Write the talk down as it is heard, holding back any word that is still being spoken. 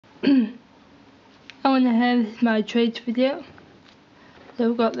I want to have this is my trades video. So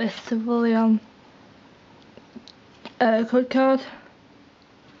we've got this civilian code card,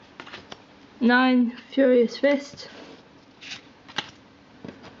 9 Furious Fist,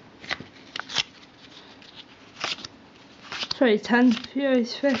 sorry 10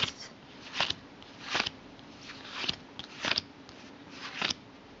 Furious Fists,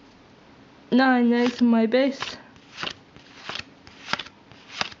 9 eggs on my base,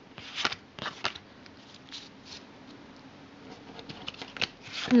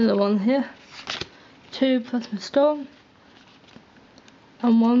 another one here, 2 Plasma Storm,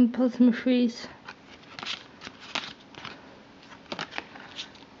 and 1 Plasma Freeze.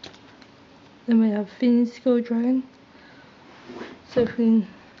 Then we have Phoenix Gold Dragon. So if we can,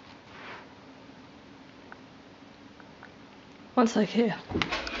 one sec here.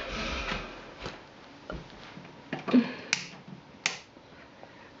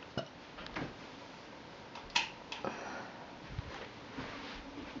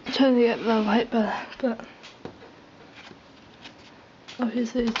 Trying to get the light better, but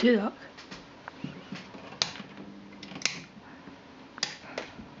obviously it's too dark.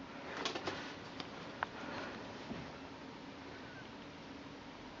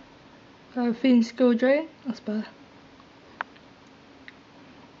 Phoenix Gold Dragon, that's better.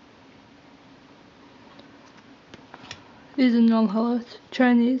 These are non-hollow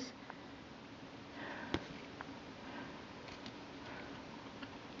Chinese.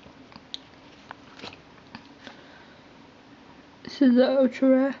 This is the ultra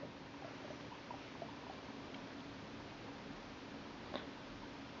rare.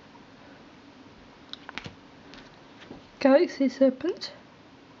 Galaxy Serpent.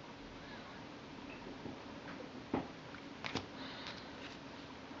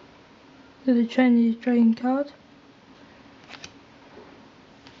 There's a Chinese dragon card.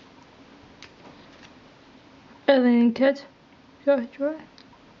 Alien Kid. Got it right.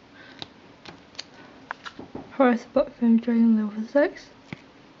 Horace Buckfin Dragon level 6.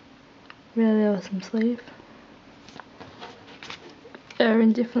 Really awesome sleeve. They're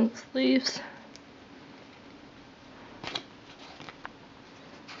in different sleeves.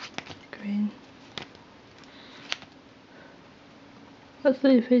 Green. That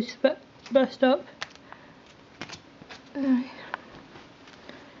sleeve is best up.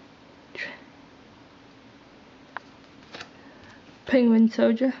 Penguin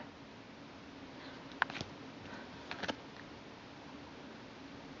Soldier.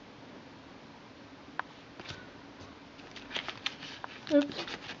 Oops.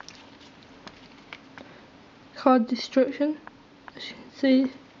 Card Destruction, as you can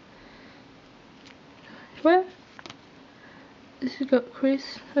see. Where? This has got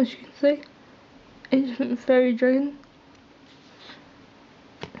crease, as you can see. Ancient Fairy Dragon.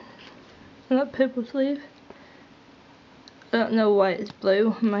 And that purple sleeve. I don't know why it's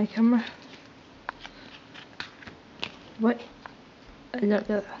blue on my camera. What? I don't get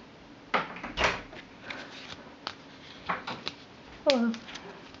that. Hello.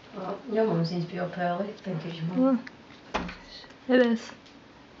 Well, your mum seems to be up early. I think it's your mum. It is.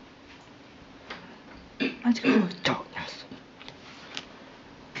 Let's go with darkness.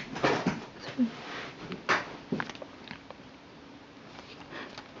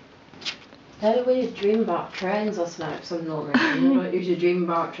 I had a weird dream about trains last night for some reason. I don't usually dream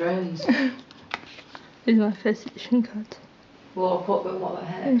about trains. These are my first edition cards. Woke up and what the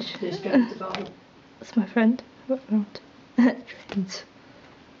heck? Just dreamt about. That's my friend. What around? Trains.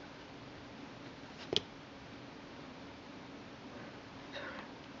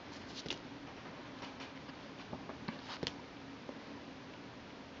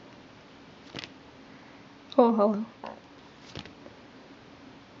 Oh, hello.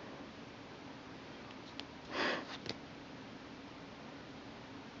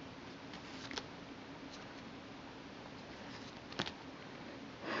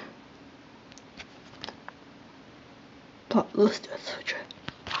 Plot luster soldier.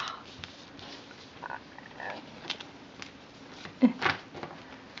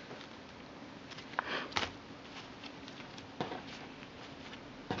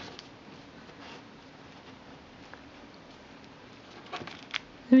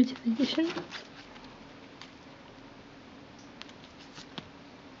 Limited edition.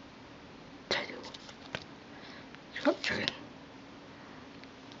 Title. Sculpture.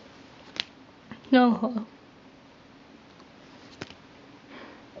 No hollow.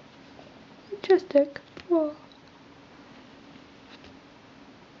 Majestic. Whoa.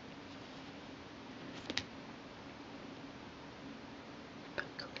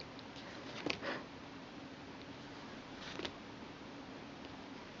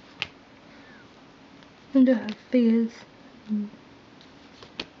 And I have figures.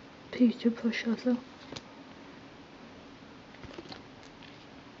 Pikachu plush also.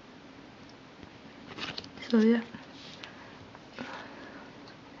 So yeah.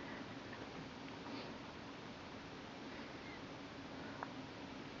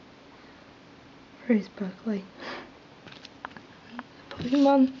 Where's Berkeley?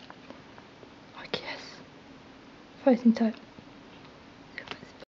 Pokemon. I guess. Fighting type.